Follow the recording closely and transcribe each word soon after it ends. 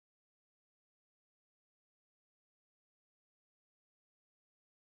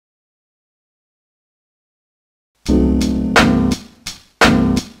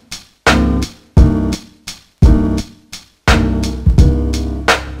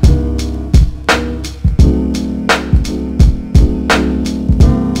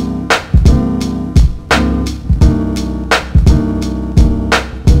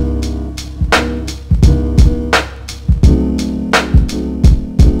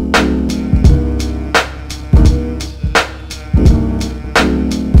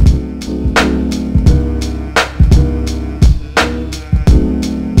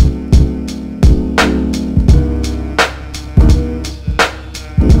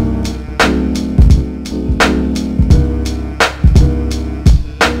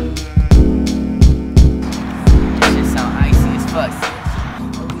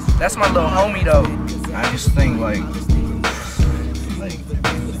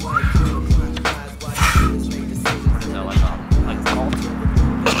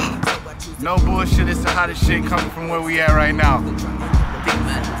No bullshit, it's the hottest shit coming from where we at right now.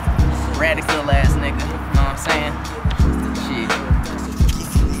 Radical ass nigga, you know what I'm saying? Shit.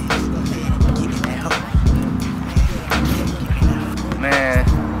 Man,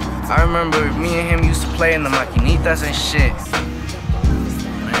 I remember me and him used to play in the maquinitas and shit.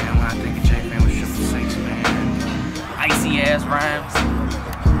 Man, when I think of JFamous Triple Six, man. Icy ass rhymes.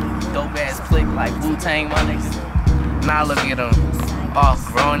 Dope ass click like Wu-Tang, my nigga. Now look at him, all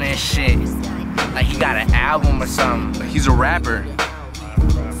grown and shit. Like he got an album or something. He's a rapper.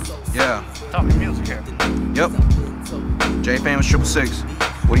 Yeah. Talking music here. Yep. JFamous Triple Six.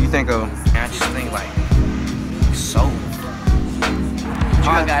 What do you think of? I just think like, so.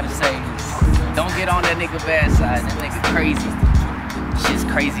 All I gotta say is, don't get on that nigga bad side. That nigga crazy. Shit's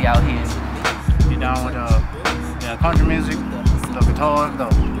crazy out here. You down with yeah, country music, the guitar, the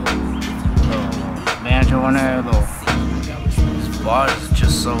banjo in there, this bar is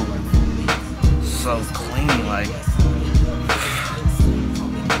just so clean, like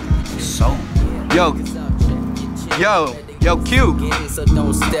so. Yo, Q. So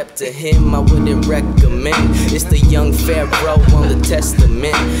don't step to him, I wouldn't recommend. It's the young Pharaoh on the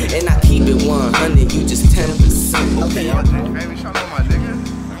testament. And I keep it 100, you just 10%. Okay, JFamous, y'all know my nigga?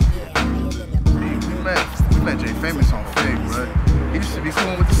 We met JFamous on Fig, bro. He used to be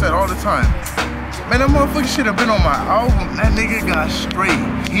fooling with the set all the time. Man, that motherfucker should have been on my album. That nigga got straight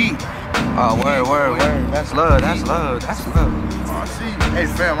heat. Oh, word. That's love. Oh, see, hey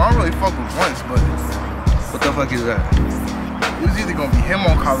fam, I don't really fuck with Once, but What the fuck is that? it was either gonna be him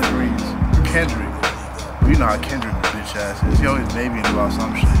on Collard Greens or Kendrick. Well, you know how Kendrick bitch ass is. He always babying about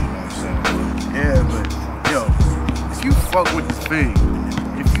some shit, you know what I'm saying? Yeah, but yo, if you fuck with the Fig,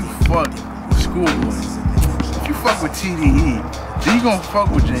 if you fuck with Schoolboy, if you fuck with TDE, then you gonna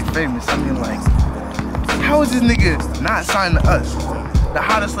fuck with JFamous. I mean, like, how is this nigga not signed to us? The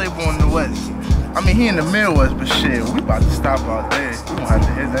hottest label in the West. I mean, he in the Midwest, but shit, we about to stop out there. We gonna have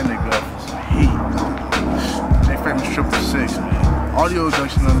to hit that nigga up for some heat. JFamous Triple Six, man. Audio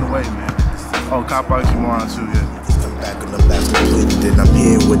Abduction on the way, man. Oh, Cop Oxymoron too, yeah. I'm back on the back completed, and I'm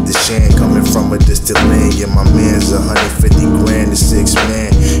here with the Shan coming from a distant land. Yeah, my man's 150 grand to 6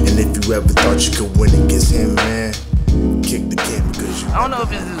 man. And if you ever thought you could win against him, man, kick the can because you. I don't know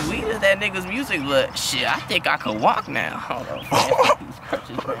if it's his weed or that nigga's music, but shit, I think I could walk now. Hold on.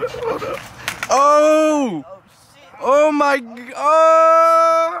 Hold up. Oh! Oh my god!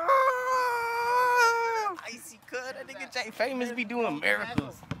 Oh! Icy cut, that nigga JFamous be doing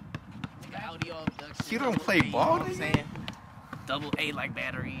miracles. Audio Abduction. You don't play ball, You know what I'm saying? Double A like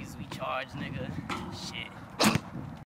batteries, we charge, nigga. Shit.